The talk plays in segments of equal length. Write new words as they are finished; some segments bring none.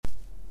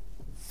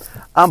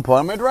I'm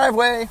pulling my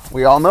driveway.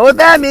 We all know what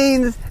that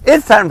means.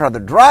 It's time for the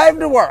drive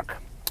to work.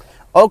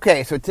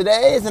 Okay, so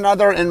today is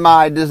another in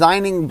my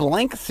Designing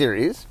Blank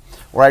series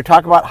where I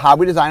talk about how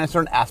we design a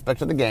certain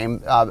aspect of the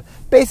game,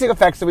 basic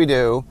effects that we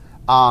do.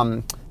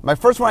 My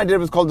first one I did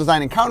was called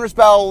Designing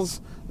Counterspells.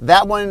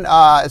 That one,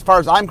 as far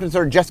as I'm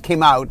concerned, just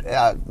came out,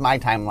 my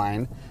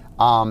timeline.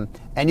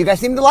 And you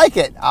guys seem to like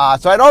it.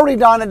 So I'd already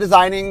done a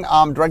Designing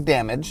Direct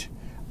Damage.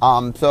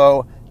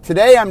 So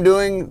today I'm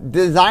doing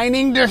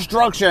Designing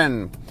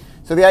Destruction.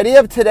 So the idea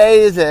of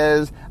today's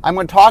is I'm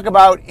going to talk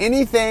about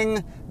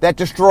anything that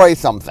destroys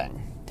something.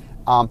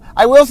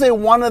 I will say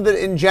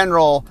in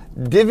general,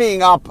 divvying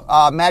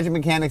up magic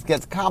mechanics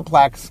gets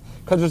complex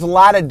because there's a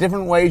lot of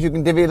different ways you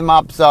can divvy them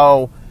up.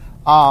 So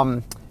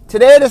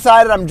today I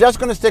decided I'm just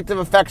going to stick to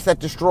effects that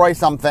destroy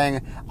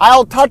something.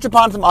 I'll touch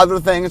upon some other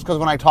things because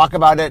when I talk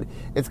about it,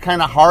 it's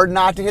kind of hard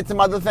not to hit some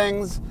other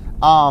things.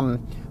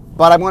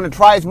 But I'm going to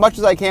try as much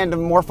as I can to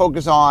more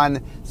focus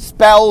on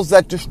spells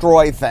that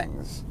destroy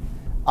things.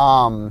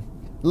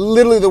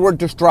 Literally the word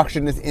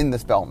destruction is in the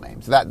spell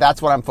name. So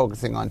that's what I'm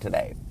focusing on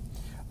today.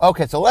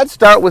 Okay, so let's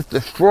start with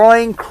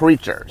destroying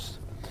creatures.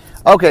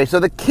 Okay, so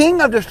the king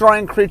of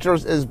destroying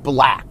creatures is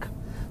black.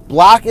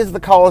 Black is the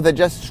color that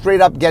just straight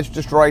up gets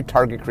destroyed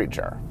target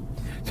creature.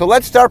 So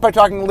let's start by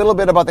talking a little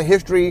bit about the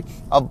history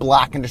of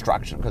black and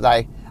destruction, because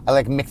I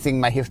like mixing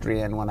my history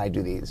in when I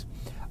do these.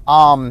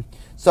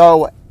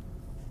 So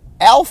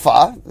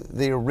Alpha,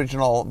 the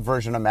original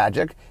version of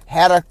Magic,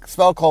 had a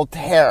spell called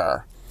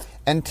Tear.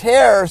 And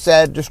Tear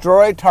said,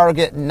 destroy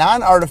target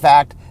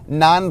non-artifact,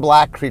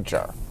 non-black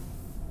creature.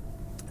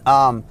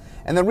 And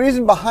the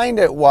reason behind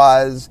it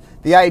was,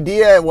 the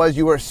idea was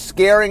you were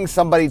scaring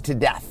somebody to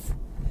death.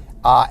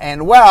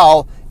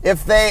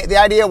 The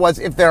idea was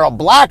if they're a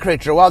black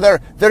creature, well,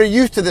 they're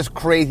used to this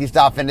crazy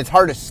stuff and it's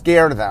hard to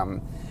scare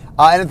them.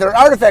 And if they're an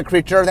artifact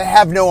creature, they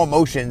have no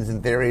emotions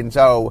in theory. And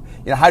so,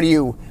 how do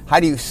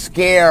you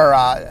scare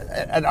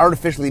an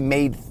artificially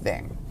made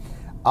thing?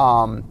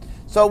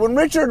 So when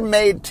Richard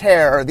made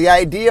Tear, the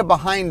idea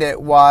behind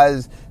it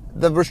was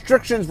the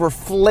restrictions were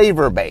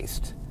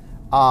flavor-based.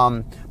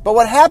 But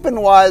what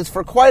happened was,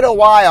 for quite a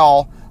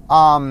while,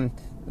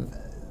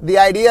 the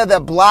idea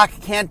that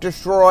black can't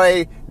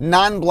destroy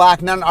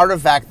non-black,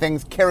 non-artifact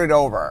things carried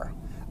over.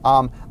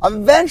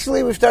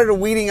 Eventually, we started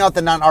weeding out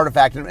the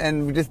non-artifact,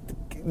 and we just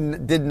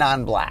did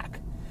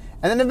non-black.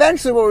 And then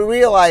eventually what we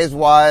realized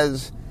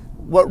was,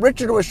 what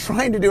Richard was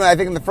trying to do, I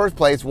think in the first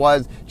place,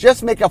 was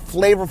just make a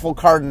flavorful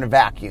card in a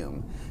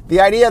vacuum. The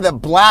idea that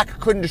black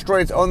couldn't destroy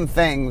its own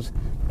things,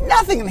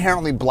 nothing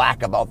inherently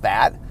black about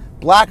that.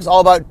 Black is all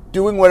about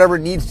doing whatever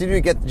it needs to do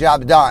to get the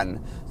job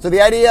done. So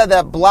the idea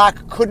that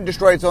black couldn't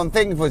destroy its own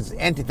things was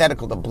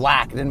antithetical to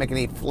black. It didn't make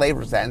any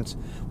flavor sense.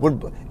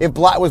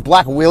 Was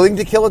black willing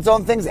to kill its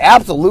own things?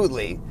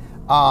 Absolutely.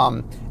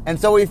 And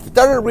so we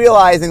started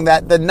realizing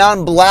that the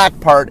non-black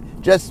part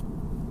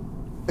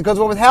because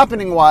what was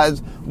happening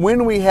was,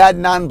 when we had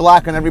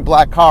non-black on every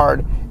black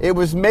card, it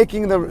was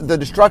making the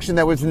destruction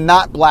that was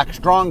not black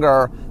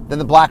stronger than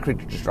the black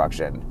creature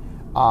destruction.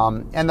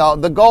 And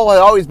the goal had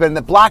always been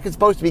that black is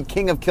supposed to be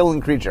king of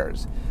killing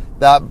creatures.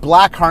 The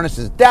black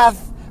harnesses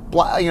death.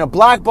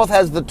 Black both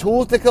has the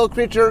tools to kill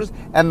creatures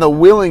and the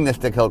willingness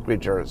to kill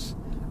creatures.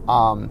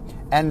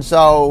 And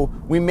so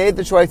we made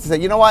the choice to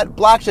say,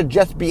 black should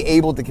just be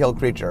able to kill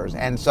creatures.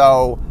 And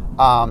so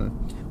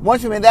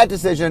once we made that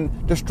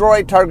decision,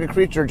 destroy target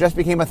creature just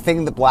became a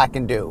thing that black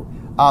can do.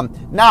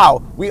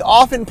 Now, we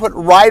often put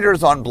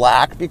riders on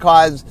black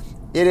because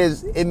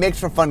it makes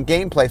for fun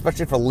gameplay,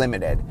 especially for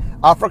limited.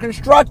 For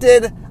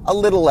constructed, a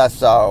little less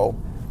so.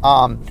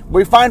 What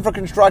we find for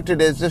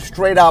constructed is just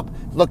straight up,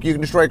 look, you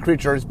can destroy a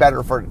creature, it's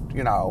better for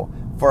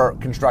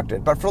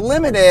constructed. But for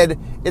limited,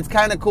 it's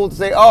kind of cool to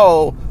say, there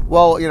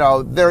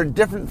are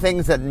different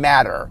things that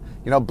matter.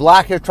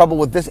 Black has trouble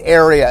with this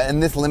area in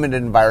this limited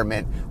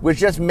environment, which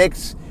just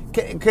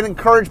can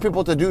encourage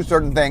people to do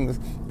certain things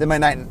that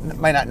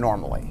might not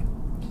normally.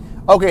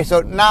 Okay,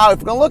 so now if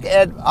we're going to look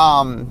at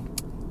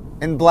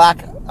in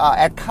black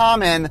at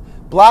common,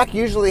 black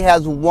usually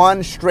has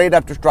one straight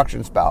up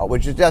destruction spell,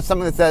 which is just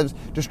something that says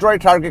destroy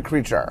target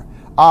creature.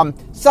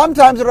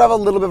 Sometimes it'll have a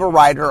little bit of a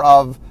rider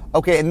of,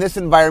 okay, in this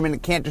environment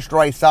it can't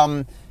destroy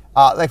some,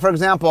 like for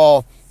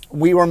example,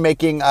 we were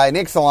making in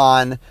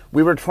Ixalan,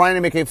 we were trying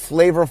to make a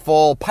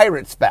flavorful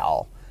pirate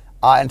spell.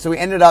 And so we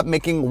ended up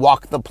making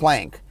Walk the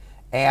Plank.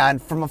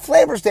 And from a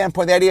flavor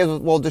standpoint, the idea is,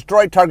 well,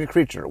 destroy target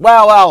creature.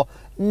 Well,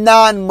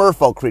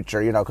 non-merfolk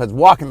creature, because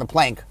walking the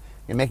plank,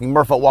 making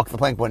merfolk walk the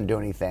plank wouldn't do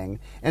anything.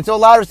 And so it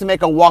allowed us to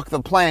make a Walk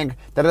the Plank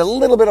that had a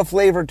little bit of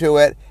flavor to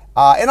it.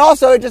 And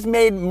also it just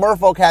made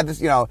merfolk have this,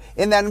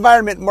 in that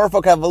environment,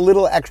 merfolk have a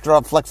little extra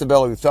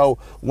flexibility. So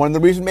one of the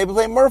reasons maybe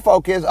play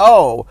merfolk is,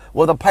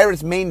 the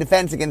pirate's main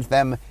defense against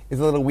them is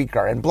a little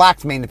weaker, and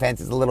black's main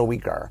defense is a little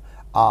weaker.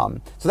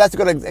 So that's a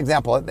good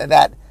example of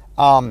that.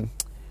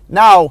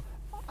 Now,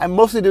 I'm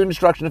mostly doing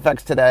destruction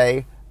effects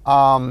today.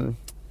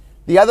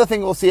 The other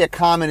thing we'll see at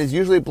common is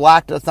usually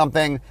black does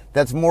something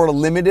that's more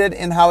limited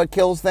in how it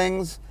kills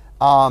things.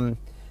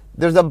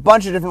 There's a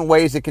bunch of different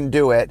ways it can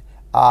do it.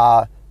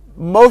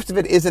 Most of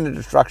it isn't a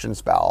destruction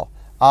spell.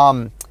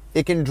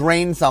 It can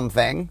drain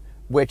something,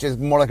 which is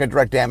more like a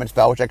direct damage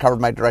spell, which I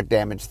covered my direct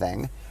damage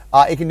thing.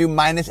 It can do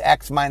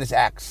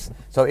 -X,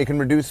 so it can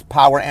reduce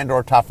power and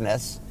or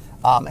toughness.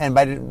 And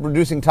by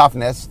reducing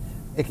toughness,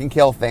 it can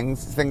kill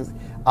things.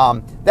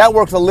 That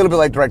works a little bit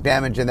like direct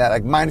damage in that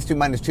like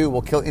 -2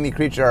 will kill any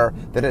creature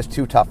that has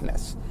 2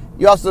 toughness.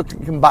 You also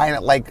can combine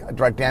it like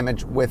direct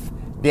damage with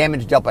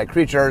damage dealt by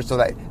creatures so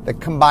that the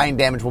combined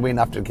damage will be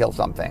enough to kill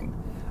something.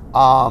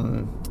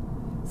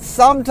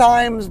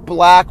 Sometimes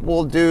black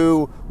will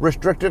do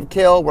restrictive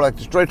kill, where like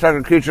destroy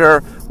target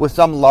creature with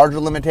some larger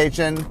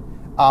limitation.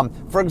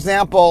 For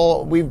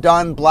example, we've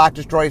done black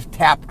destroys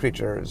tapped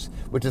creatures,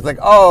 which is like,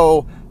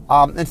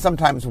 and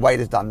sometimes white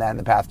has done that in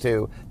the past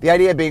too. The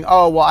idea being,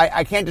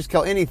 I can't just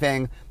kill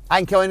anything. I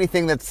can kill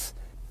anything that's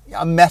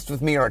messed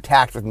with me or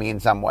attacked with me in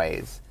some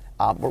ways.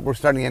 We're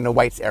starting in the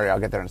white's area. I'll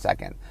get there in a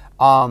second.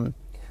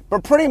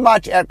 But pretty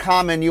much at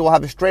common, you will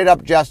have a straight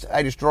up just,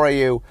 I destroy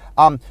you.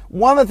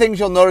 One of the things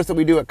you'll notice that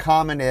we do at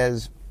common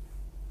is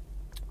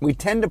we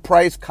tend to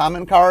price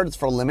common cards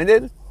for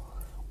limited,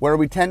 where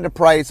we tend to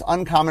price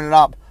uncommon and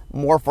up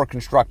more for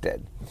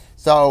constructed.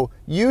 So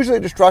usually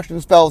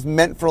destruction spells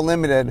meant for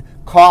limited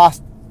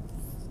cost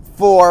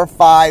 4,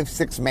 5,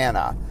 6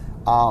 mana.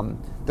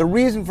 The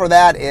reason for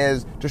that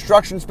is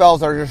destruction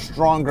spells are just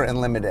stronger in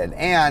limited,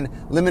 and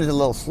limited is a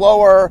little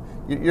slower.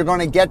 You're going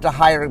to get to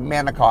higher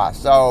mana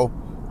costs. So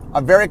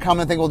a very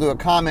common thing we'll do at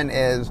common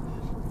is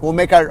we'll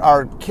make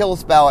our kill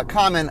spell at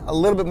common a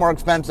little bit more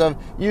expensive,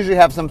 usually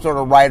have some sort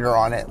of rider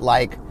on it,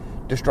 like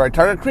destroy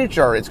target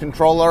creature, its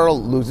controller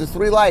loses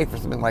 3 life, or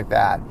something like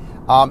that.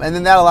 And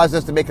then that allows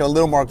us to make it a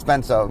little more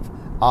expensive.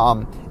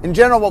 In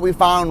general, what we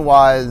found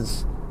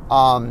was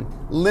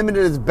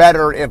limited is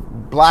better if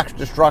black's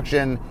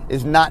destruction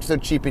is not so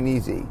cheap and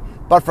easy.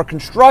 But for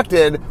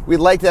constructed, we'd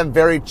like to have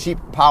very cheap,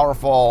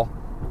 powerful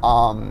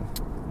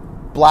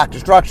black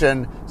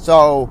destruction.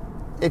 So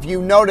if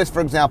you notice,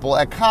 for example,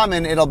 at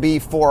common, it'll be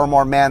 4 or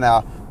more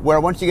mana, where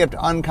once you get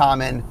to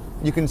uncommon,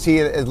 you can see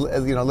it as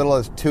little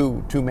as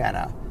 2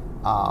 mana.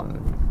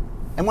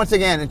 And once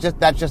again,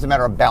 that's just a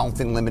matter of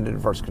balancing limited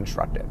versus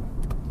constructed.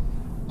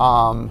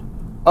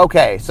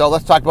 Okay, so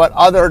let's talk about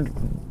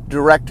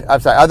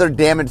other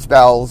damage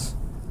spells,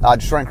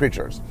 destroying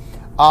creatures.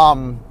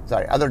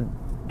 Other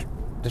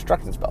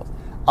destruction spells.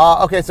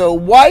 Okay, so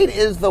white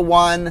is the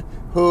one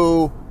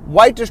who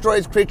white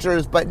destroys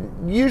creatures, but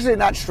usually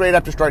not straight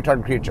up destroy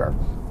target creature.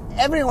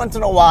 Every once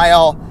in a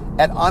while,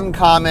 at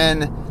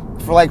uncommon,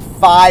 for like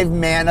 5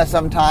 mana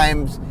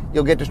sometimes,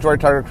 you'll get destroy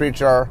target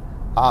creature,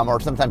 or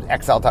sometimes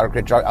exile target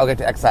creature. I'll get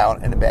to exile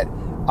in a bit.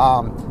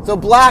 So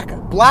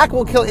black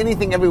will kill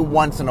anything every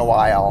once in a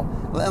while.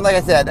 And like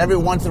I said, every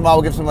once in a while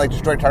we'll give something like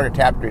destroy target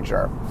tapped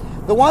creature.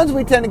 The ones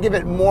we tend to give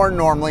it more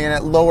normally and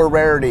at lower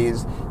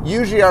rarities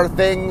usually are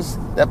things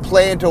that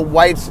play into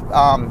white's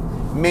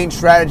main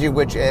strategy,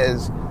 which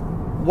is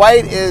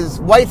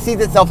white sees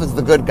itself as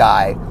the good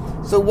guy.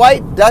 So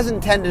white doesn't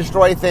tend to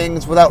destroy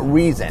things without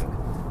reason.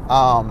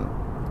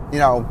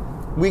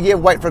 We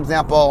give white, for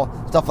example,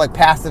 stuff like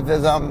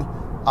pacifism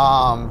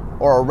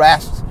or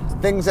arrest,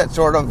 things that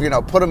sort of,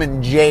 put them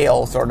in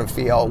jail sort of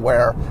feel,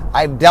 where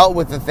I've dealt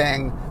with the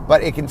thing,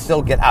 but it can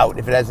still get out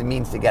if it has a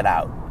means to get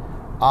out.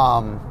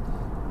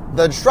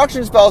 The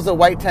destruction spells that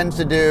white tends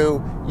to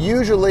do,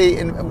 usually,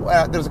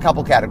 there's a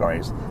couple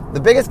categories.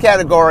 The biggest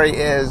category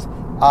is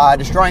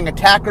destroying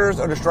attackers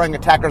or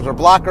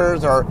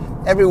blockers, or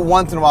every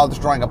once in a while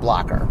destroying a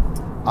blocker.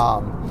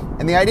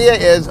 And the idea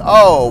is,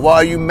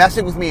 are you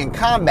messing with me in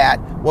combat?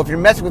 Well, if you're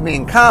messing with me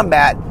in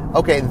combat,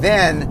 okay,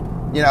 then,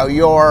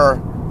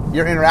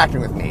 you're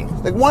interacting with me.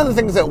 Like, one of the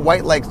things that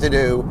white likes to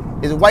do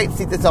is white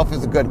sees itself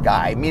as a good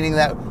guy, meaning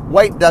that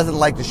white doesn't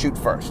like to shoot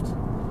first.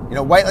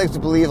 White likes to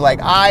believe,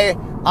 like,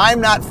 I'm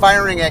not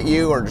firing at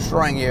you or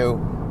destroying you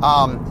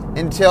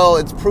until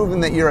it's proven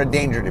that you're a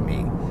danger to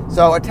me.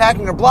 So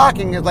attacking or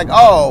blocking is like,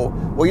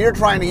 you're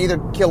trying to either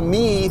kill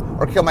me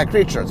or kill my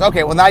creatures.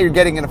 Okay, well, now you're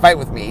getting in a fight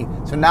with me,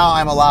 so now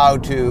I'm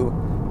allowed to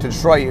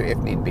destroy you if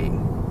need be.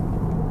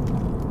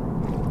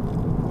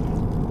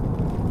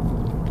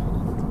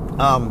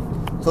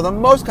 So the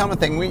most common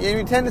thing,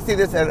 we tend to see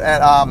this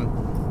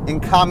in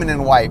common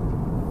and white.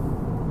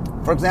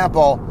 For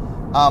example,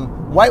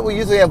 white will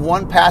usually have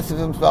 1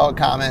 pacifism spell at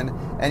common,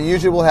 and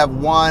usually will have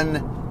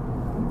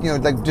 1,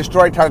 like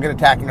destroy target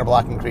attacking or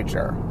blocking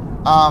creature.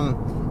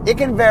 It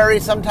can vary.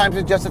 Sometimes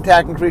it's just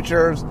attacking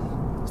creatures.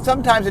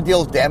 Sometimes it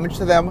deals damage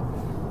to them.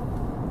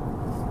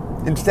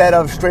 Instead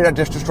of straight up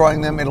just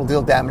destroying them, it'll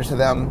deal damage to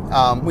them.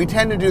 We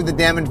tend to do the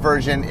damage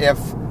version if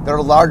there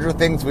are larger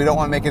things we don't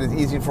want to make it as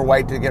easy for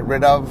white to get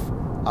rid of.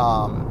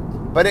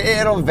 But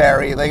it'll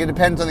vary. Like, it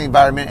depends on the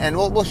environment, and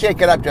we'll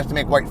shake it up just to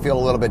make white feel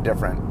a little bit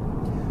different.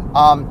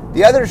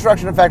 The other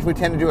destruction effect we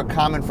tend to do at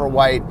common for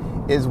white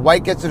is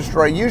white gets to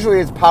destroy. Usually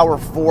it's power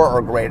 4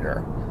 or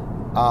greater.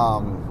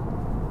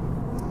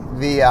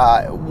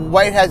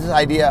 White has this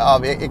idea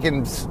of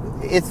it's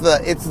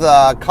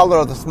the color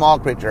of the small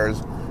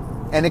creatures,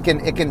 and it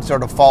can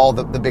sort of fall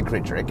the big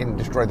creature. It can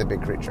destroy the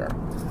big creature.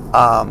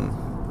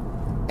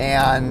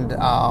 and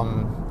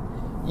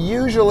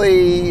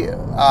usually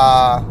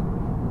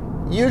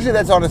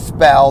that's on a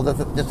spell,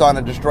 that's just on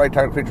a destroy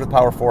target creature with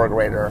power 4 or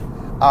greater.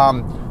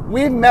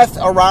 We've messed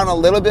around a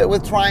little bit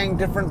with trying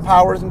different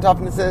powers and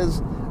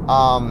toughnesses.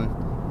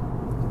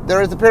 There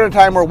was a period of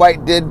time where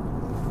white did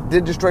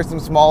destroy some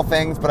small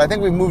things, but I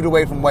think we've moved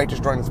away from white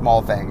destroying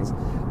small things.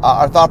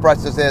 Our thought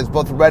process is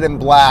both red and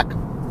black.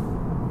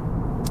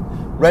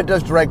 Red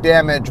does direct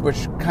damage,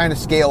 which kind of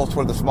scales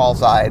toward the small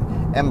side,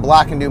 and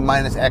black can do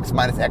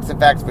 -X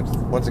effects, which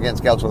once again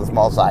scales toward the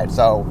small side.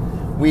 So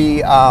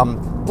we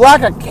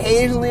black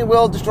occasionally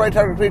will destroy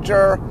target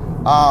creature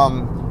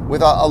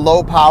with a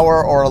low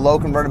power or a low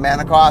converted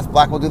mana cost.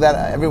 Black will do that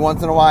every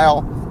once in a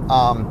while,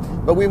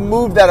 but we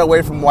moved that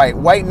away from white.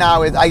 White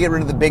now is I get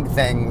rid of the big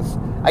things.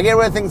 I get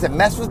rid of things that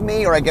mess with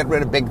me, or I get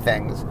rid of big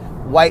things.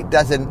 White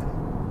doesn't.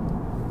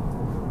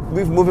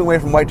 We've moved away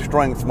from white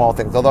destroying small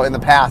things, although in the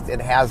past it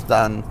has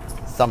done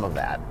some of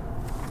that.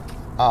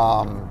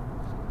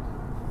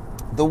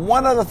 The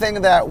one other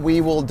thing that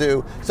we will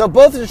do, so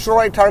both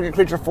destroy target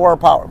creature for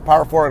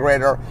power 4 or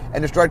greater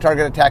and destroy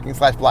target attacking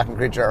 / blocking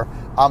creature,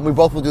 we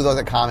both will do those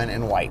at common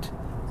in white.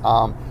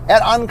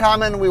 At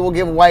uncommon, we will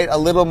give white a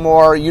little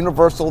more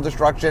universal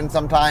destruction,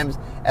 sometimes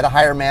at a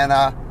higher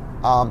mana,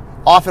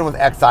 often with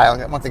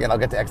exiling. Once again, I'll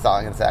get to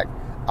exiling in a sec.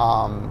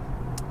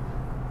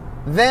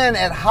 Then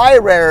at high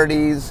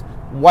rarities,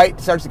 white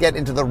starts to get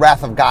into the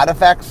Wrath of God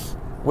effects,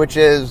 which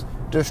is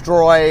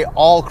destroy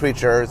all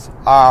creatures.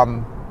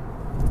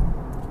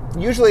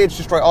 Usually it's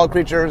destroy all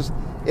creatures.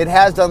 It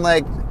has done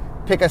like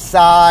pick a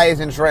size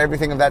and destroy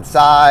everything of that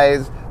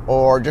size,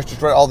 or just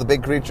destroy all the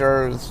big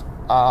creatures.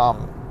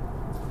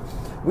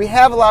 We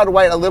have allowed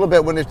white a little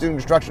bit when it's doing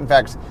destruction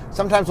effects.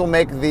 Sometimes we'll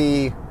make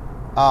the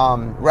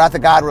Wrath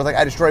of God where it's like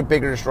I destroy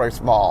big or destroy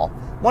small.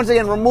 Once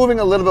again, we're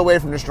moving a little bit away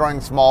from destroying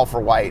small for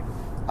white.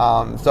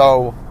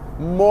 So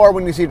more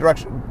when you see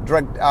Wrath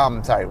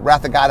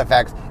of God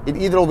effects, it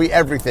either will be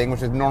everything,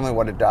 which is normally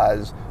what it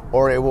does,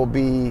 or it will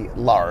be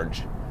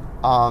large.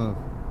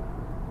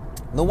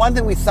 The one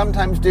thing we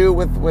sometimes do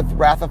with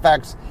Wrath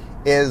effects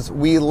is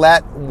we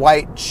let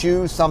white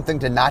choose something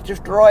to not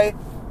destroy.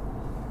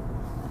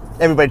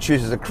 Everybody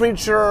chooses a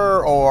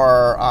creature,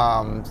 or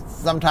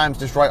sometimes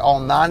destroy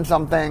all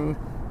non-something.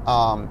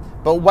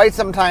 But white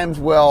sometimes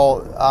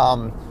will,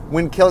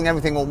 when killing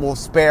everything, will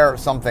spare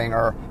something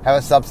or have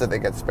a subset that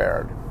gets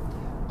spared.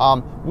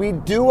 We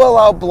do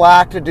allow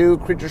black to do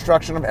creature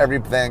destruction of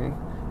everything.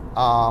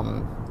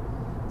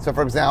 So,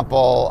 for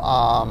example,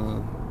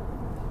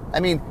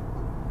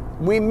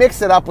 we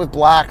mix it up with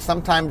black.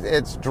 Sometimes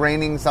it's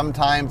draining,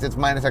 sometimes it's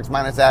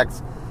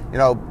 -X.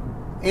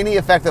 Any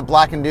effect that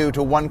black can do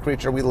to one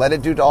creature, we let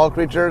it do to all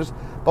creatures.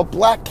 But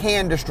black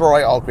can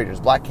destroy all creatures.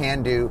 Black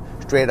can do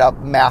straight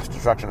up mass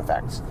destruction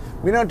effects.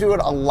 We don't do it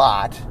a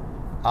lot,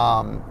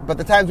 but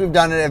the times we've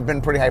done it have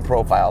been pretty high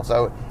profile.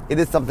 So it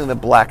is something that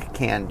black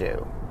can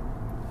do.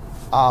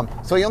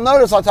 So you'll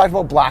notice I talked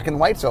about black and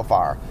white so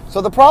far.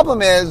 So the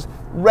problem is,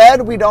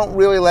 red we don't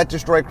really let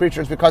destroy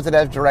creatures because it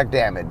has direct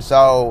damage.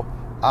 So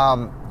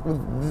with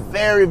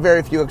very,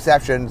 very few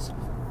exceptions,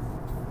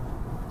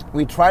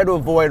 we try to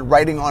avoid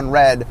writing on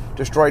red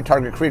destroy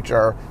target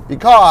creature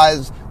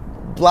because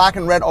black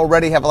and red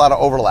already have a lot of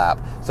overlap.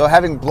 So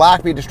having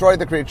black be destroy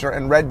the creature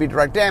and red be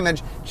direct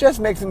damage just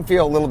makes them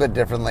feel a little bit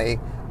differently.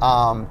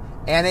 And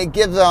it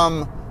gives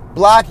them...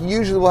 Black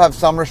usually will have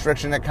some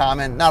restriction at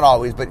common, not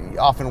always, but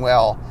often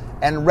will.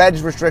 And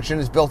red's restriction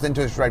is built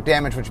into its direct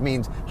damage, which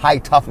means high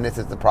toughness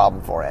is the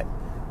problem for it.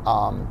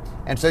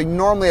 And so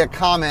normally at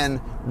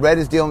common, red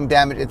is dealing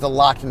damage. It's a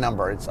locked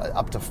number. It's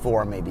up to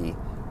 4 maybe.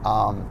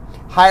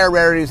 Higher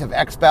rarities have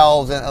X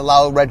spells and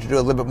allow red to do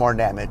a little bit more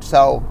damage.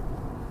 So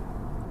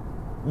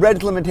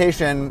red's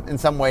limitation in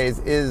some ways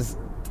is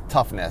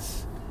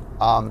toughness.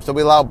 So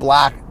we allow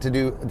black to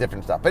do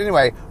different stuff. But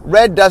anyway,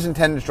 red doesn't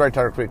tend to destroy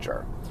target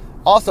creature.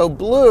 Also,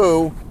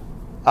 blue,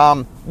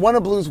 one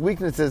of blue's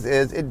weaknesses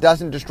is it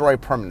doesn't destroy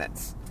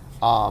permanents.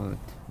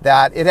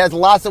 That it has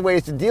lots of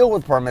ways to deal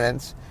with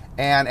permanents.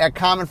 And at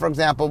common, for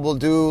example, we'll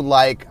do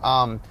like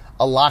a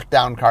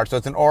lockdown card. So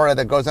it's an aura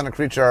that goes on a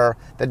creature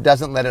that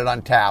doesn't let it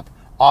untap.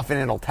 Often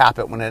it'll tap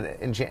it when it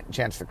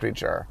enchants the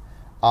creature.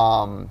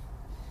 And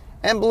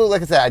blue,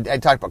 like I said, I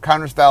talked about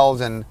counter spells,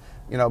 and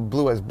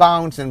blue has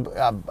bounce and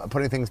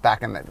putting things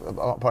back in the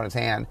opponent's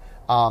hand.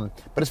 But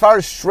as far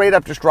as straight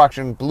up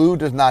destruction, blue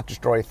does not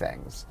destroy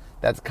things.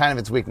 That's kind of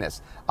its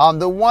weakness.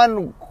 The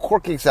one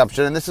quirky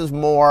exception, and this is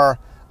more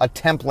a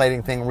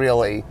templating thing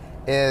really,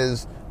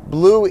 is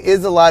blue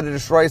is allowed to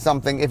destroy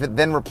something if it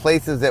then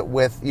replaces it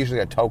with usually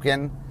a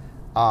token.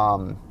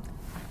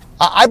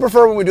 I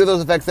prefer when we do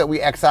those effects that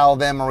we exile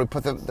them or we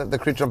put the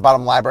creature in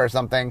bottom library or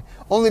something,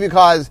 only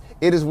because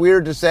it is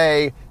weird to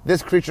say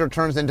this creature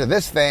turns into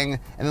this thing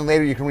and then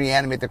later you can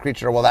reanimate the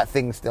creature while that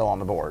thing's still on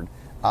the board.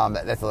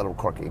 That's a little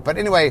quirky. But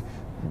anyway,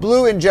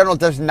 blue in general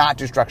does not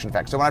do destruction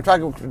effects. So when I'm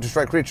talking about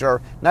destroy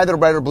creature, neither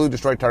red or blue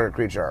destroy target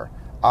creature.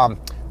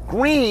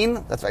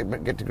 Green, that's why I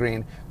get to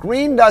green.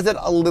 Green does it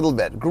a little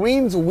bit.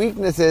 Green's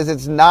weakness is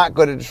it's not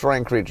good at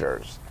destroying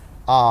creatures.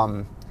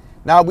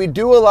 Now, we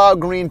do allow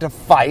green to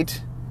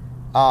fight,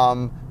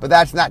 but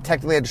that's not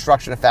technically a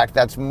destruction effect.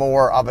 That's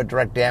more of a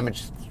direct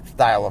damage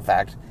style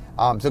effect.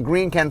 So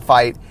green can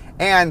fight,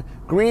 and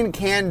green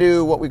can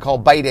do what we call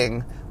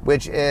biting,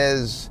 which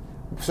is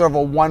sort of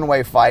a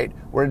one-way fight,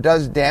 where it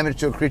does damage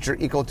to a creature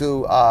equal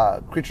to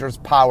a creature's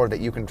power that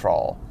you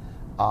control.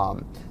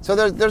 So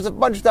there's a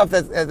bunch of stuff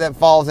that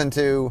falls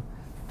into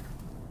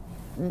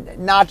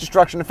not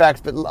destruction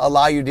effects, but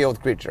allow you to deal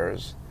with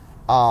creatures.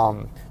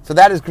 So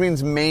that is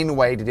green's main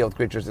way to deal with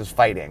creatures, is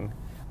fighting.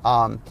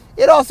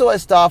 It also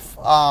has stuff,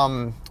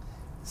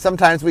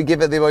 sometimes we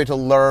give it the ability to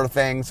lure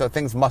things, so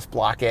things must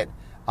block it.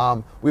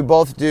 We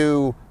both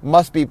do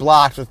must be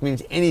blocked, which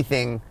means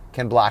anything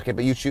can block it,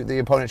 but the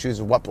opponent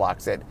chooses what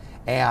blocks it,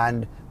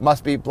 and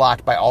must be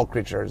blocked by all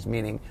creatures,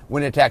 meaning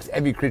when it attacks,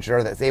 every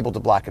creature that's able to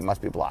block it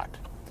must be blocked.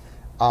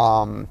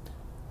 And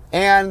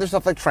there's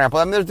stuff like trample.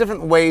 I mean, there's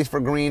different ways for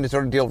green to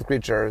sort of deal with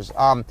creatures.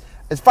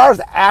 As far as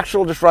the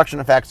actual destruction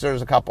effects,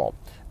 there's a couple.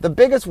 The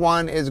biggest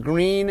one is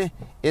green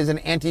is an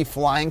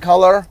anti-flying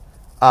color.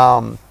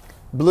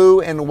 Blue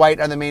and white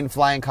are the main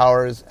flying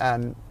colors,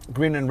 and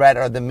green and red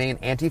are the main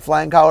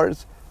anti-flying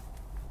colors.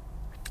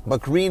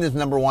 But green is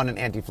number one in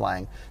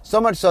anti-flying. So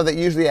much so that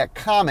usually at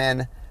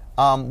common,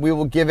 we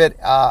will give it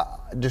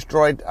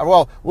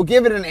we'll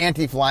give it an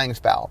anti-flying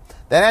spell.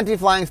 That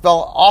anti-flying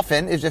spell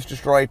often is just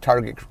destroy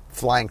target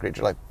flying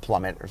creature, like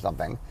plummet or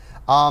something.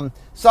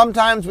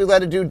 Sometimes we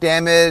let it do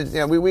damage.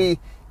 We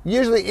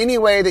usually, any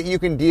way that you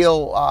can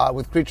deal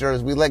with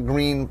creatures, we let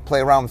green play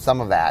around with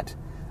some of that.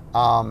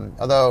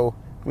 Although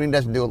green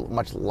doesn't do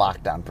much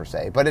lockdown per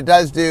se, but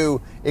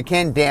it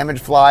can damage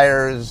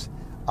flyers.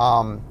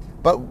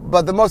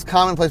 But the most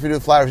common place we do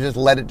with flyers is just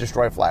let it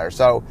destroy flyers.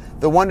 So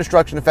the one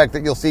destruction effect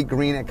that you'll see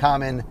green at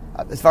common,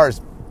 as far as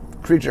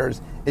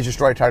creatures, is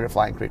destroy target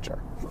flying creature.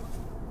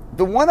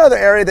 The one other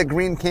area that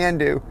green can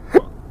do,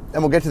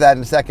 and we'll get to that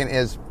in a second,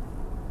 is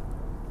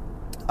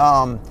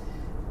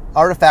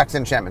artifacts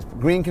and enchantments.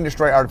 Green can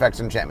destroy artifacts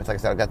and enchantments. Like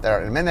I said, I'll get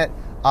there in a minute.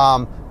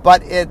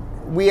 But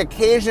we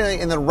occasionally,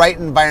 in the right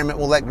environment,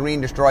 will let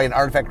green destroy an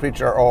artifact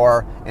creature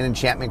or an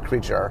enchantment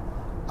creature.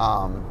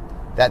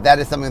 That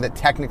is something that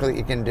technically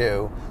it can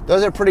do.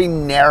 Those are pretty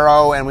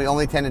narrow, and we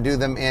only tend to do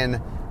them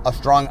in a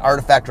strong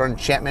artifact or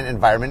enchantment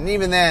environment. And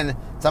even then,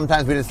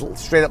 sometimes we just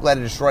straight up let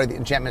it destroy the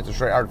enchantments,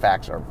 destroy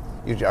artifacts, or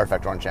usually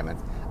artifact or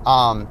enchantments.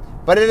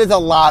 But it is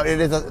allowed.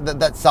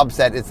 That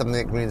subset is something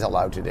that green is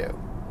allowed to do.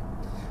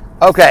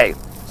 Okay,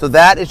 so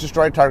that is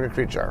destroy target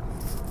creature.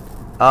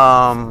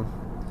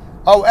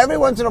 Every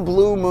once in a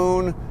blue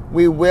moon,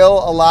 we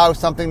will allow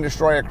something to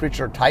destroy a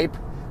creature type,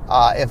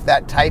 if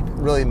that type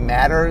really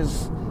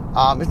matters.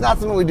 It's not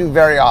something we do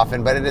very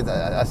often, but it is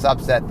a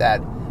subset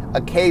that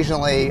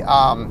occasionally,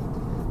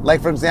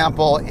 like for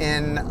example,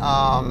 in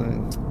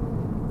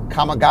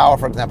Kamigawa,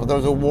 for example, there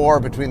was a war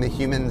between the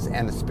humans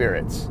and the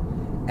spirits.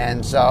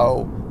 And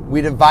so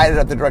we divided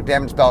up the direct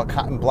damage spell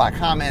in black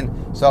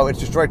common, so it's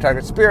destroy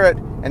target spirit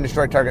and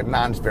destroy target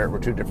non-spirit were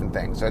two different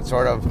things. So it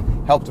sort of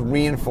helped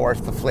reinforce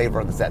the flavor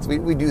of the sets.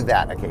 We do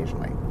that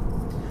occasionally.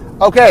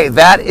 Okay,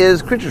 that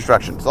is creature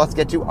destruction. So let's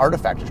get to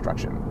artifact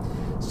destruction.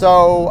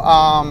 So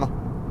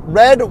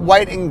red,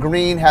 white, and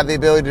green have the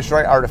ability to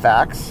destroy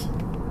artifacts.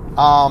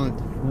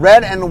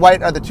 Red and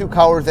white are the two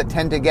colors that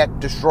tend to get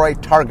destroy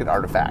target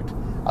artifact.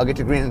 I'll get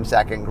to green in a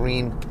second.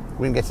 Green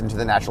gets into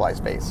the naturalized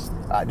space.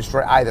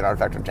 Destroy either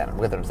artifact or enchantment.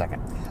 We'll get there in a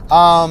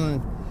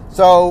second.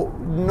 So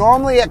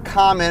normally at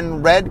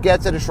common, red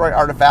gets a destroy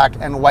artifact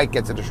and white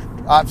gets a destroy...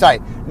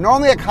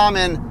 normally at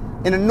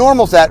common, in a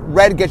normal set,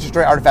 red gets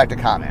destroy artifact at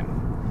common.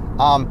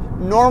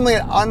 Normally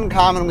at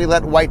uncommon, we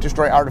let white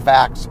destroy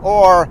artifacts,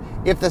 or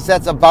if the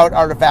set's about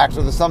artifacts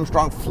or there's some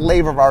strong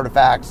flavor of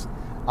artifacts,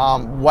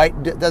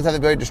 white does have the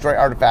ability to destroy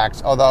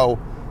artifacts, although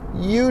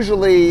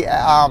usually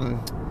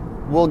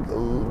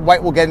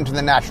white will get into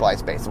the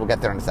naturalized space. We'll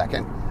get there in a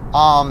second.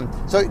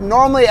 So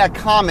normally at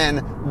common,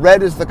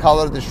 red is the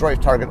color that destroys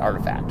target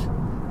artifact.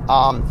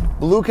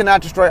 Blue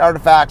cannot destroy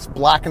artifacts.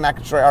 Black cannot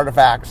destroy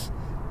artifacts.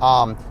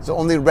 So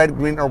only red,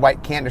 green, or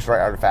white can destroy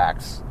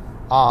artifacts.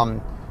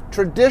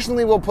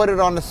 Traditionally, we'll put it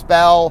on a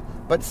spell,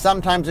 but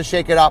sometimes to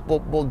shake it up,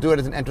 we'll do it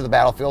as an enter the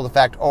battlefield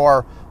effect,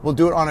 or we'll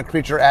do it on a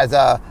creature as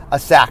a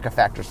sack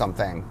effect or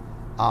something.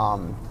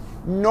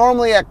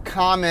 Normally at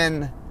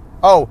common...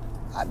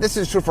 this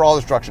is true for all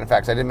destruction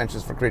effects. I didn't mention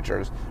this for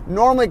creatures.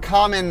 Normally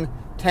common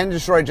tend to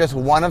destroy just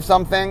one of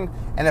something,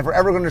 and if we're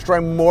ever going to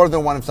destroy more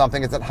than one of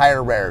something, it's at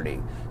higher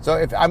rarity. So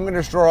if I'm going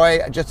to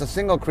destroy just a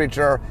single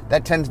creature,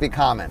 that tends to be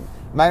common.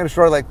 If I'm going to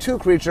destroy like two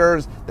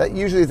creatures, that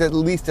usually is at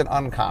least an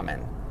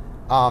uncommon.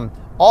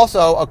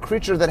 Also, a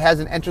creature that has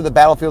an enter the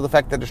battlefield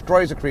effect that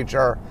destroys a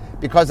creature,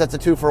 because that's a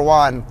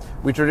 2-for-1,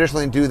 we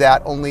traditionally do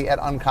that only at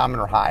uncommon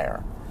or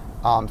higher.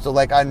 So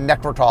like a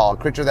Necrotal, a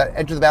creature that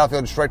enters the battlefield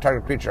and destroys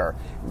target creature,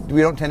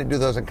 we don't tend to do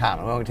those in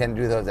common. We only tend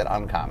to do those at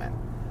uncommon.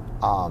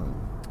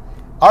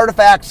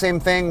 Artifacts, same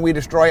thing. We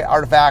destroy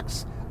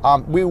artifacts.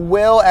 We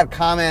will at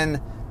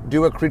common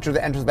do a creature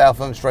that enters the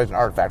battlefield and destroys an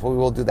artifact. Well, we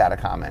will do that at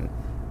common.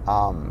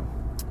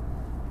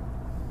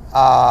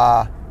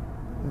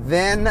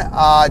 Then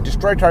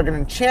destroy target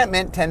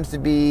enchantment tends to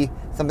be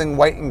something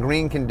white and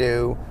green can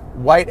do.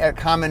 White at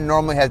common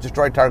normally has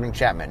destroy target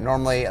enchantment.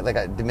 Normally, like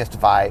a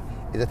demystify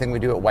is the thing we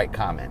do at white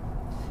common.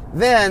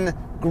 Then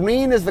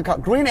green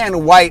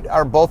and white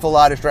are both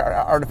allowed to destroy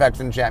artifacts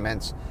and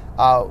enchantments.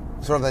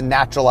 Sort of the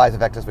naturalize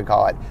effect, as we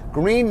call it.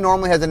 Green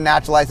normally has a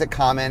naturalize at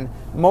common.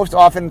 Most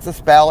often it's a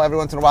spell. Every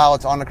once in a while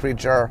it's on a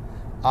creature.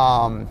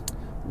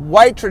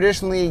 White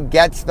traditionally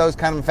gets those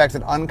kind of effects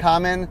at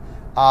uncommon,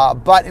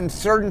 but in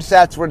certain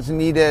sets where it's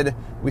needed,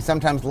 we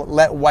sometimes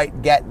let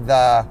white get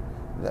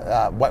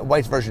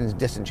White's version is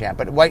disenchant,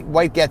 but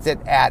white gets it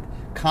at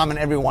common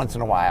every once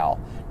in a while.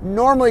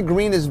 Normally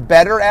green is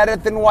better at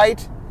it than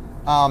white.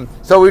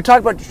 So we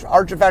talked about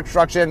artifact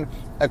destruction,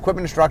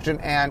 equipment destruction,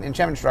 and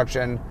enchantment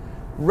destruction.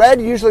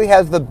 Red usually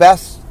has the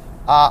best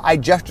I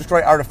just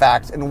destroy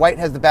artifacts, and white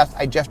has the best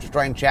I just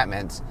destroy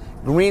enchantments.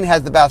 Green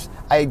has the best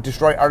I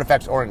destroy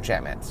artifacts or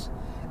enchantments.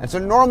 And so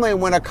normally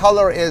when a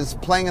color is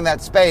playing in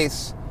that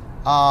space,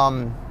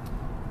 the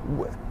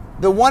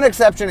one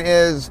exception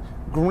is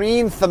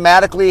green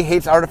thematically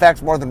hates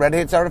artifacts more than red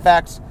hates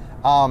artifacts.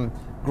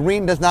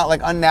 Green does not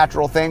like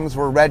unnatural things,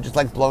 where red just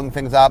likes blowing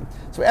things up.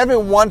 So every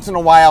once in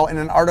a while in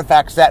an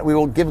artifact set, we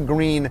will give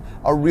green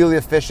a really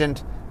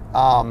efficient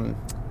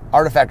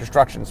artifact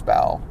destruction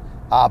spell.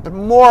 But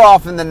more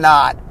often than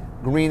not,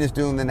 green is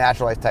doing the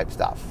naturalized type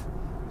stuff.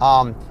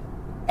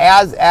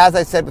 As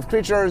I said with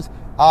creatures,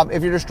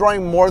 if you're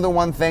destroying more than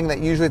one thing, that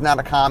usually is not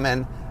a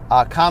common.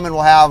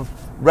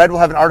 Red will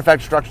have an artifact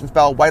destruction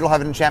spell, white will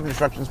have an enchantment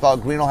destruction spell,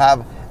 green will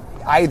have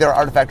either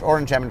artifact or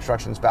enchantment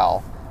destruction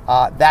spell.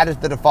 That is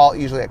the default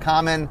usually at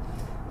common.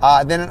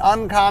 Then an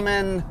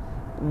uncommon,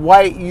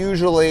 white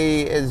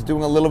usually is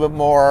doing a little bit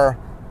more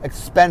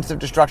expensive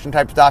destruction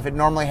type stuff. It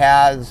normally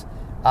has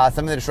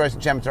something that destroys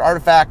enchantments or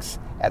artifacts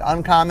at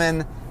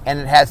uncommon, and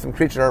it has some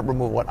creature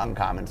removal at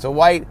uncommon. So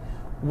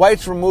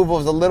white's removal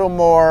is a little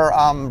more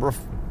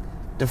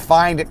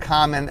defined at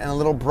common and a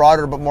little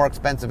broader but more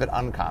expensive at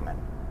uncommon.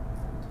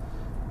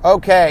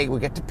 Okay, we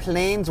get to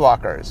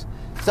planeswalkers.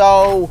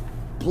 So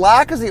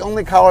black is the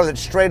only color that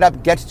straight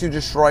up gets to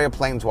destroy a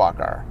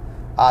planeswalker.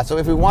 So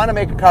if we want to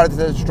make a card that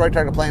says destroy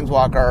target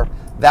planeswalker,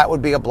 that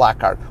would be a black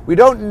card. We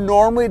don't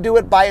normally do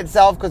it by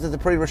itself because it's a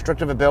pretty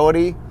restrictive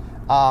ability.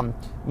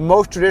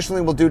 Most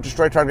traditionally we'll do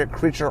destroy target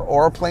creature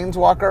or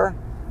planeswalker.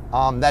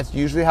 That's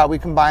usually how we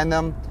combine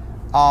them.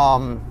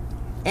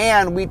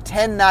 And we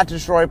tend not to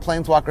destroy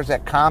planeswalkers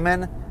at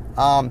common.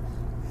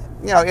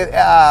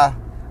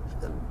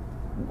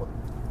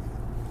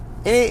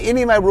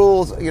 Any of my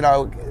rules,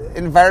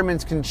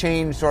 environments can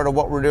change sort of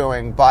what we're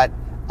doing, but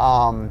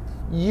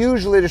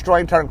usually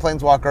destroying target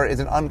planeswalker is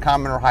an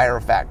uncommon or higher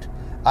effect.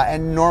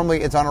 And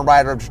normally it's on a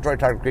rider of destroy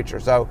target creature.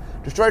 So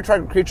destroy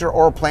target creature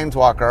or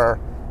planeswalker,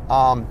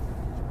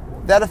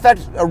 that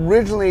effect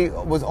originally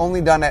was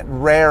only done at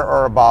rare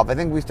or above. I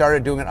think we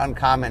started doing it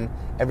uncommon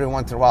every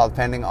once in a while,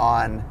 depending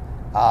on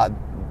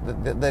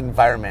the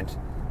environment.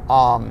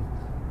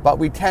 But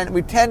we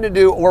tend to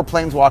do or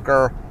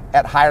planeswalker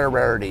at higher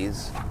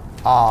rarities.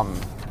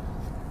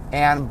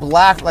 And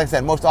black, like I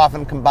said, most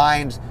often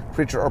combines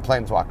creature or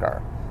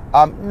planeswalker.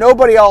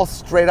 Nobody else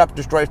straight up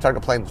destroys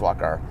target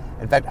planeswalker.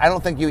 In fact, I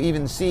don't think you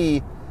even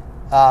see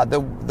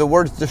the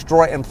words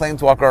destroy and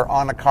planeswalker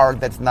on a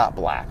card that's not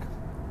black.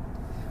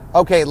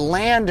 Okay,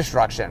 land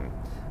destruction.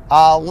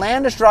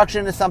 Land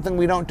destruction is something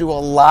we don't do a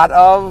lot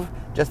of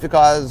just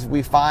because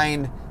we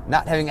find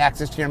not having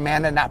access to your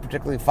mana not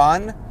particularly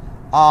fun.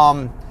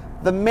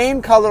 The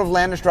main color of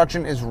land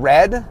destruction is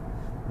red.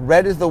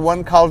 Red is the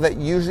one color that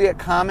usually at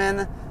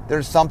common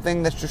there's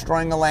something that's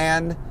destroying a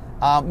land.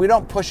 We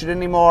don't push it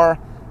anymore.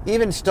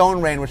 Even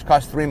Stone Rain, which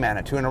costs 3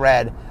 mana, 2 in a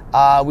red,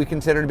 we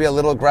consider to be a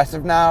little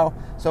aggressive now.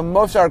 So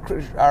most of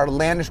our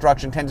land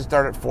destruction tends to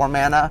start at 4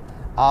 mana.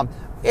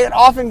 It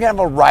often can have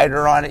a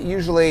rider on it,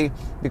 usually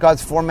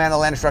because 4 mana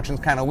land destruction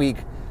is kind of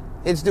weak.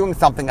 It's doing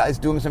something, it's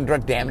doing some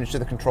direct damage to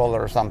the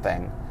controller or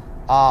something.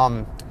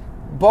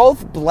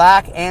 Both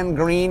black and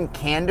green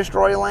can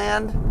destroy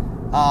land.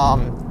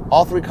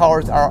 All 3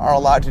 colors are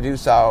allowed to do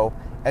so.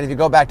 And if you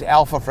go back to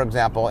Alpha, for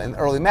example, in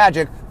early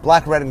Magic,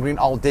 black, red, and green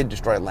all did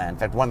destroy land. In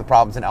fact, one of the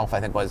problems in Alpha, I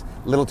think, was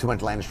a little too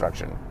much land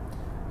destruction.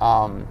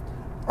 The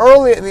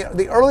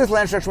earliest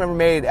land destruction we ever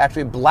made,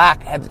 actually,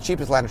 black had the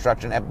cheapest land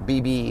destruction at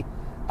BB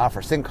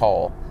for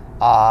Sinkhole.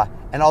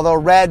 And although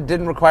red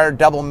didn't require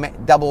double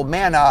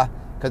mana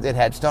because it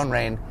had Stone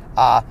Rain,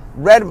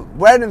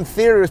 red in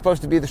theory was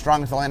supposed to be the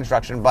strongest land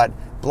destruction, but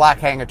black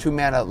having a 2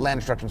 mana land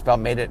destruction spell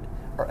made it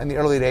in the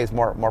early days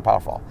more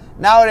powerful.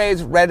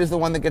 Nowadays, red is the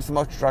one that gets the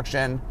most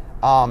destruction.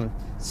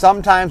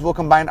 Sometimes we'll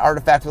combine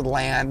artifacts with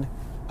land.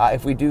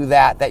 If we do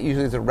that, that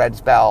usually is a red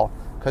spell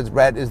because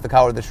red is the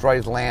color that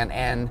destroys land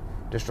and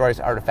destroys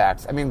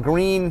artifacts. I mean,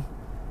 green,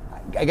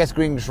 I guess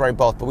green can destroy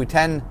both, but we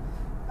tend,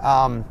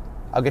 I'll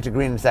get to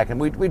green in a second.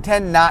 We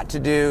tend not to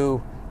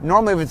do,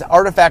 normally if it's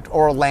artifact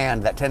or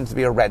land, that tends to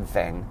be a red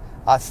thing.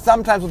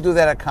 Sometimes we'll do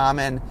that at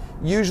common.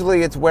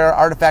 Usually it's where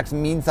artifacts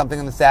mean something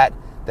in the set,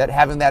 that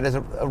having that as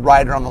a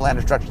rider on the land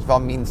destruction spell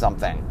means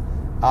something.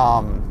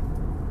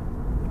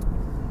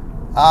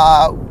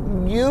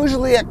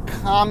 Usually a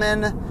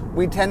common,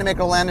 we tend to make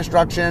a land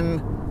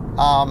destruction.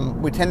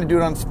 We tend to do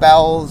it on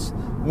spells.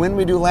 When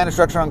we do land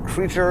destruction on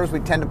creatures, we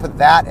tend to put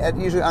that at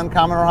usually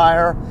uncommon or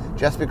higher,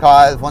 just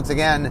because, once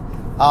again,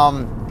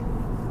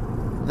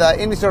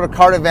 any sort of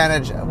card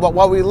advantage,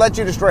 while we let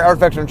you destroy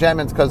artifacts or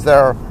enchantments because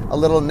they're a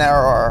little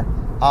narrower,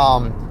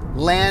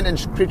 land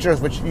and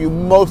creatures, which you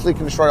mostly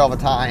can destroy all the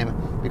time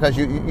because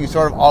you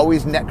sort of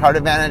always net card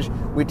advantage,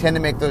 we tend to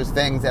make those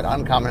things at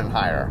uncommon and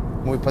higher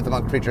when we put them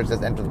on creatures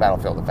as enter the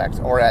battlefield effects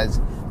or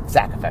as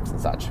sack effects and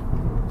such.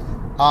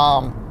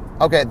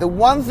 Okay, the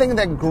one thing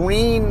that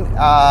green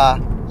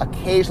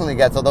occasionally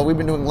gets, although we've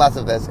been doing less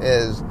of this,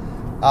 is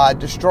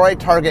destroy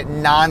target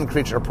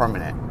non-creature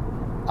permanent.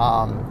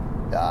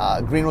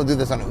 Green will do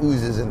this on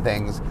oozes and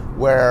things,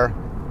 where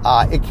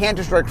it can't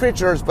destroy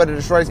creatures, but it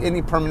destroys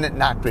any permanent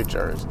not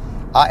creatures.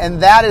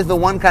 And that is the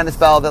one kind of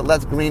spell that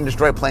lets green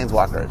destroy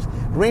planeswalkers.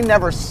 Green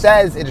never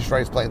says it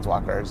destroys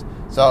planeswalkers,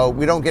 so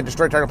we don't get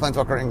destroy target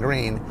planeswalker in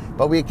green,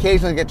 but we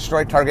occasionally get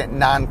destroy target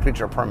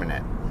non-creature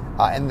permanent.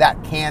 And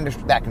that can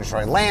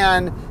destroy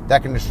land,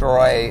 that can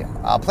destroy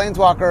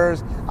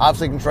planeswalkers,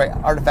 obviously can destroy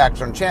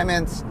artifacts or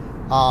enchantments.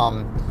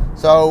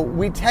 So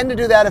we tend to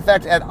do that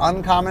effect at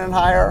uncommon and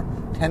higher,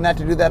 tend not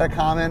to do that at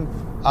common,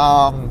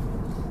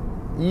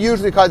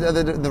 usually because of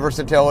the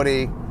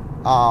versatility.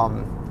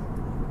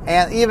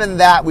 And even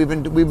that, we've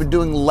been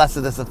doing less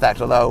of this effect,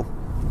 although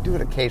we do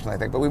it occasionally, I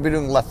think, but we've been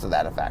doing less of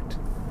that effect.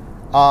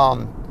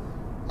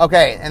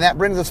 Okay, and that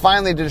brings us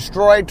finally to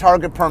destroy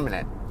target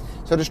permanent.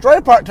 So destroy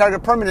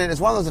target permanent is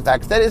one of those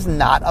effects that is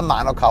not a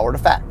monocolored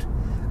effect.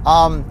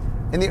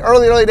 In the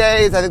early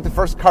days, I think the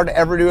first card to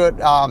ever do it,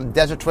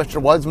 Desert Twister,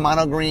 was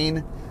mono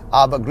green,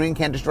 but green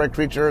can't destroy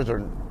creatures,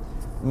 or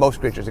most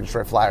creatures can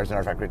destroy flyers and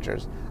artifact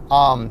creatures.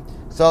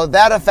 So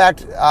that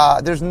effect,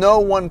 there's no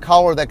one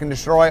color that can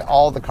destroy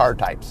all the card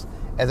types.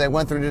 As I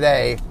went through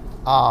today,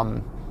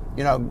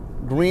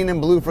 green and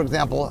blue, for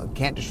example,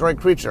 can't destroy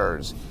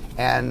creatures,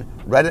 and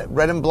red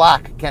and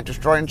black can't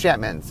destroy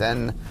enchantments,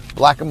 and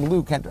black and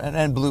blue can't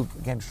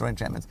destroy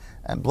enchantments,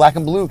 and black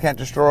and blue can't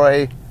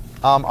destroy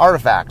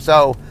artifacts.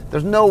 So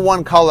there's no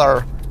one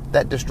color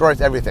that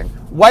destroys everything.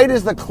 White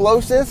is the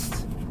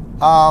closest,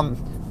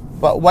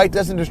 but white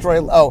doesn't destroy.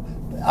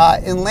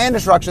 In land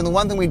destruction, the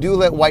one thing we do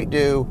let white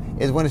do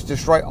is when it's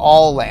destroy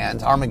all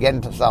lands,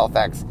 Armageddon style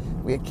effects.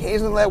 We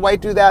occasionally let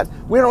white do that.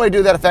 We don't really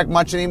do that effect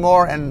much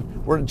anymore,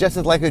 and we're just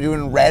as likely to do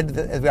in red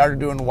as we are to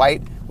do in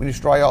white. We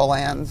destroy all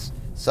lands.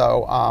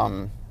 So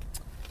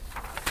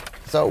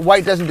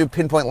white doesn't do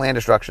pinpoint land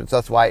destruction, so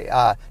that's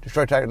why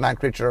destroy target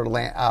non-creature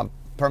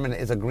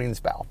permanent is a green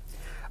spell.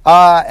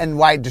 And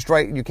why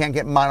you can't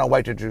get mono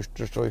white to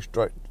destroy.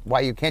 Why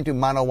you can't do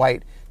mono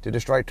white to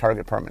destroy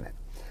target permanent.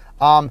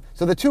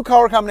 So the two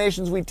color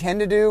combinations we tend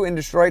to do in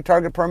destroy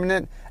target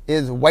permanent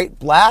is white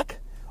black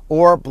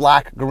or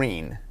black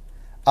green.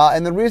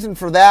 And the reason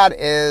for that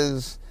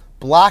is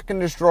black can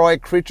destroy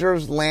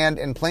creatures, land,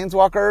 and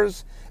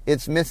planeswalkers.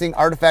 It's missing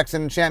artifacts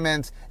and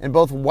enchantments, and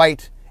both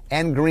white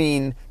and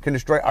green can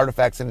destroy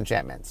artifacts and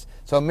enchantments.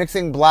 So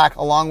mixing black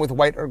along with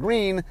white or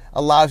green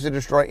allows you to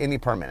destroy any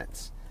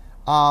permanents.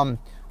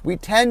 We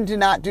tend to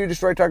not do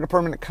destroy target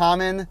permanent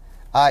common.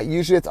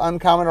 Usually it's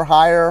uncommon or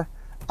higher.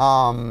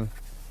 In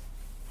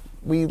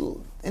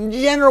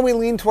general, we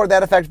lean toward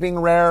that effect being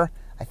rare.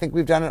 I think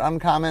we've done it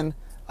uncommon.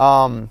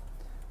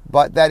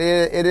 But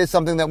it is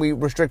something that we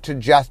restrict to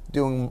just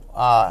doing,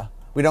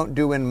 we don't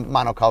do in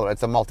monocolor.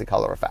 It's a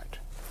multicolor effect.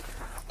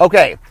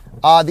 Okay,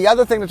 the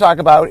other thing to talk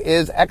about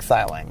is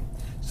exiling.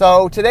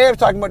 So today I'm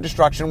talking about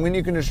destruction, when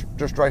you can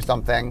destroy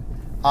something.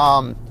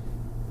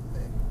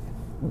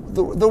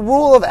 The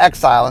rule of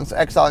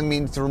exiling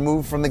means to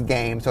remove from the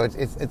game, so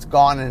it's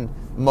gone and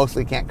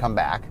mostly can't come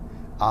back.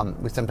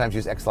 We sometimes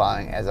use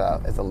exiling as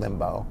a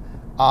limbo.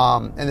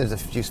 And there's a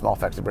few small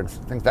effects that bring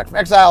things back from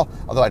exile,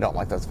 although I don't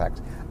like those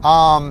effects.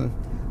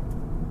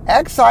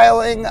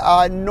 Exiling,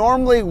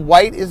 normally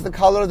white is the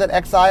color that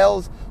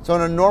exiles. So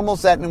in a normal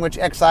set in which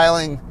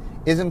exiling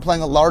isn't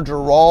playing a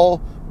larger role,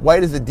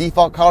 white is the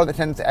default color that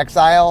tends to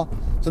exile.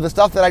 So the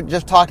stuff that I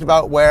just talked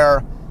about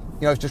where,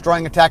 it's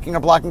destroying, attacking, or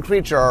blocking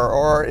creature,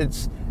 or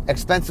it's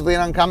expensively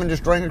and uncommon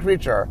destroying a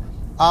creature.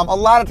 A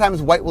lot of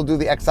times white will do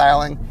the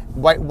exiling.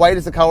 White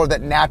is the color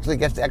that naturally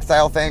gets to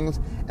exile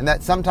things, and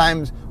that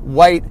sometimes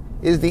white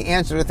is the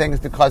answer to things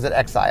because it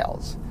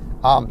exiles.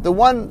 The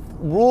one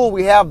rule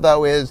we have,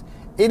 though, is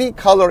any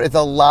color is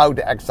allowed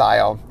to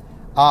exile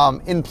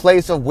in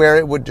place of where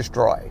it would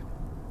destroy.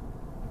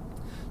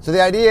 So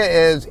the idea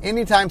is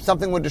anytime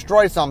something would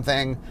destroy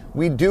something,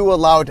 we do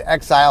allow it to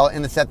exile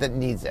in the set that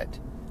needs it.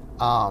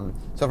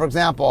 So, for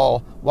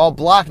example, while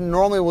black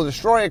normally will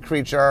destroy a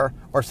creature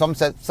or some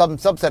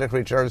subset of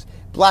creatures,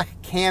 black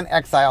can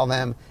exile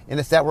them in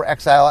a set where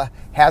exile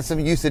has some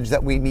usage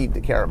that we need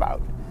to care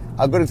about.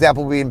 A good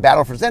example would be in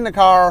Battle for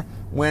Zendikar,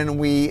 when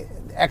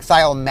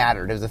exile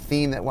mattered. There's a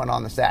theme that went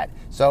on the set.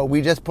 So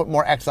we just put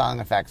more exiling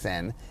effects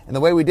in. And the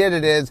way we did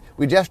it is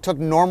we just took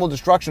normal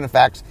destruction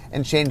effects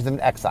and changed them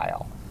to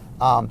exile.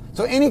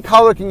 So any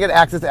color can get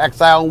access to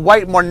exile.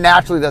 White more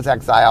naturally does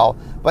exile,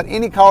 but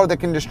any color that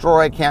can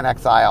destroy can't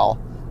exile.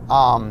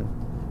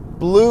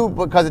 Blue,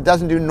 because it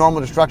doesn't do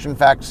normal destruction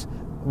effects,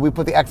 we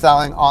put the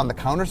exiling on the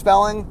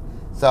counterspelling.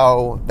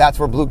 So that's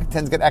where blue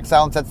tends to get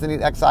exile and sets the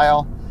need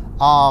exile.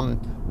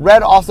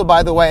 Red also,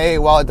 by the way,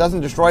 while it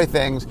doesn't destroy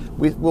things,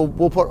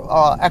 we'll put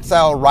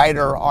exile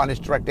rider on its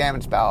direct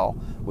damage spell,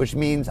 which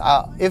means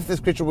if this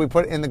creature we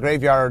put in the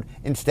graveyard,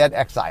 instead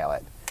exile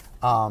it.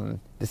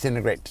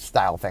 Disintegrate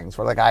style things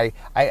where like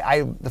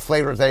the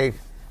flavors I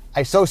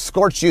so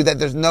scorch you that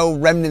there's no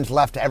remnants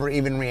left to ever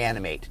even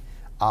reanimate.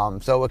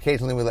 So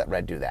occasionally we let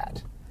red do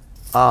that.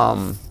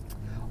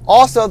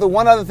 Also, the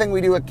one other thing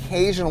we do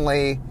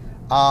occasionally,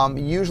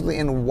 usually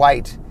in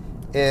white,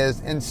 is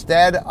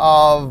instead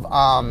of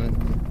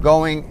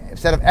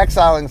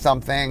exiling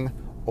something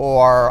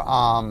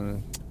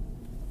or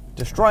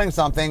destroying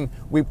something,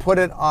 we put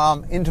it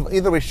into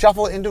either we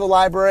shuffle it into a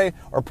library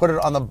or put it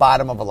on the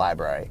bottom of a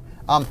library.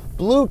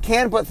 Blue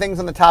can put things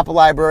on the top of a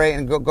library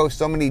and go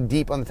so many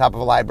deep on the top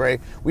of a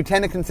library. We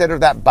tend to consider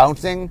that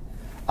bouncing.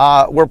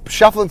 We're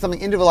shuffling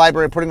something into a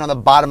library, putting it on the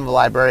bottom of a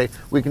library.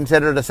 We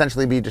consider it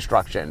essentially be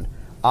destruction.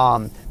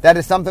 That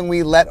is something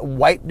we let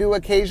white do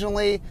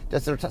occasionally.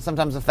 Just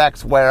sometimes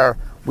effects where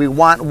we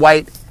want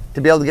white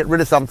to be able to get rid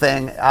of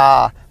something,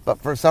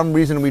 but for some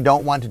reason we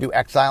don't want to do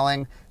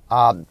exiling.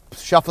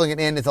 Shuffling it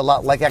in is a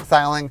lot like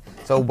exiling,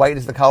 so white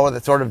is the color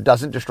that sort of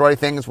doesn't destroy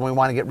things when we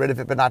want to get rid of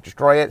it but not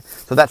destroy it.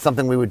 So that's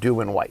something we would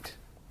do in white.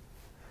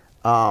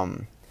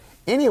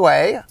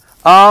 Anyway,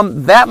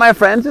 that, my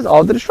friends, is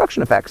all the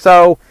destruction effects.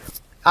 So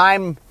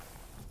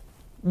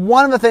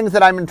one of the things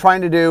that I've been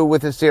trying to do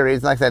with this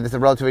series, like I said, this is a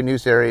relatively new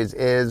series,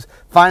 is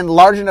find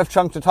large enough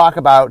chunks to talk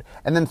about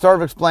and then sort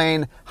of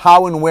explain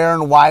how and where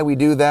and why we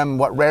do them,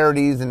 what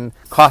rarities and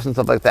costs and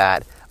stuff like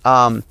that.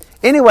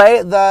 Anyway,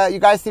 you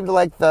guys seem to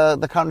like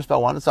the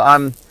counterspell one, so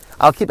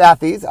I'll keep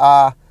at these.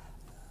 I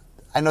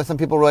know some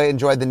people really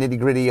enjoyed the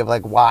nitty-gritty of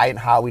like why and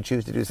how we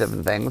choose to do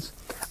certain things.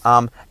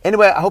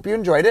 Anyway, I hope you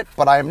enjoyed it,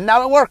 but I am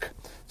now at work.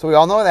 So we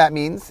all know what that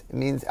means. It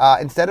means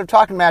instead of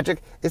talking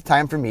magic, it's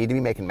time for me to be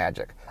making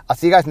magic. I'll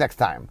see you guys next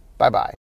time. Bye-bye.